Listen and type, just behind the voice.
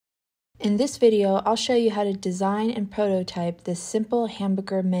In this video, I'll show you how to design and prototype this simple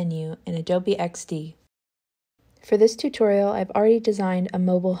hamburger menu in Adobe XD. For this tutorial, I've already designed a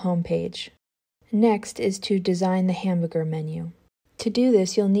mobile homepage. Next is to design the hamburger menu. To do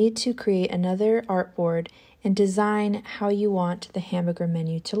this, you'll need to create another artboard and design how you want the hamburger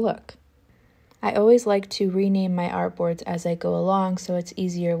menu to look. I always like to rename my artboards as I go along so it's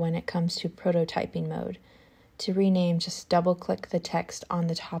easier when it comes to prototyping mode. To rename, just double-click the text on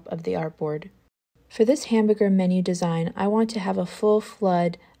the top of the artboard. For this hamburger menu design, I want to have a full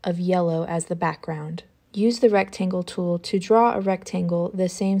flood of yellow as the background. Use the rectangle tool to draw a rectangle the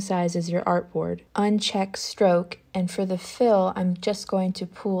same size as your artboard. Uncheck stroke, and for the fill, I'm just going to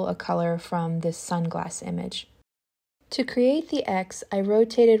pull a color from this sunglass image. To create the X, I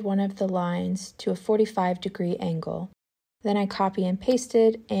rotated one of the lines to a 45-degree angle. Then I copy and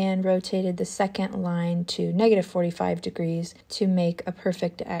pasted and rotated the second line to -45 degrees to make a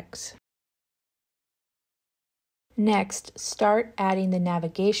perfect X. Next, start adding the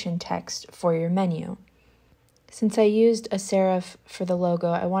navigation text for your menu. Since I used a serif for the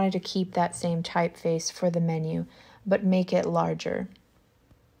logo, I wanted to keep that same typeface for the menu, but make it larger.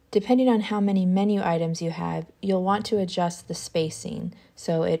 Depending on how many menu items you have, you'll want to adjust the spacing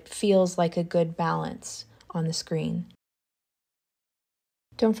so it feels like a good balance on the screen.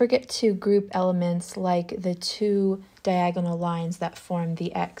 Don't forget to group elements like the two diagonal lines that form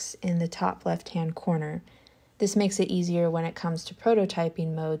the X in the top left-hand corner. This makes it easier when it comes to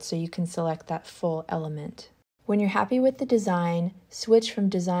prototyping mode so you can select that full element. When you're happy with the design, switch from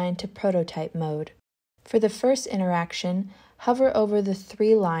design to prototype mode. For the first interaction, hover over the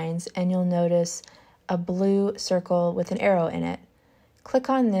three lines and you'll notice a blue circle with an arrow in it. Click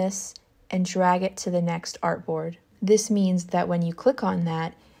on this and drag it to the next artboard. This means that when you click on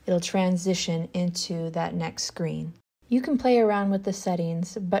that, it'll transition into that next screen. You can play around with the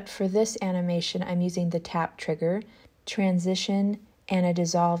settings, but for this animation, I'm using the tap trigger, transition, and a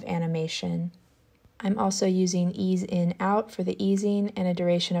dissolve animation. I'm also using ease in out for the easing and a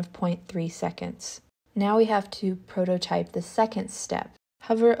duration of 0.3 seconds. Now we have to prototype the second step.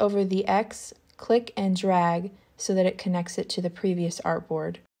 Hover over the X, click and drag so that it connects it to the previous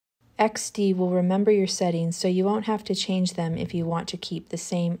artboard. XD will remember your settings so you won't have to change them if you want to keep the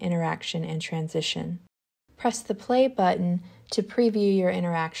same interaction and transition. Press the play button to preview your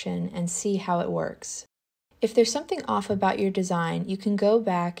interaction and see how it works. If there's something off about your design, you can go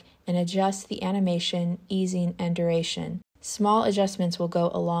back and adjust the animation, easing, and duration. Small adjustments will go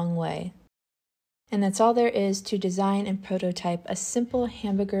a long way. And that's all there is to design and prototype a simple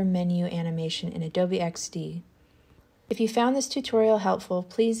hamburger menu animation in Adobe XD. If you found this tutorial helpful,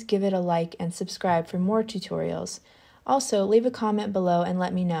 please give it a like and subscribe for more tutorials. Also, leave a comment below and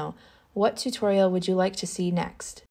let me know, what tutorial would you like to see next?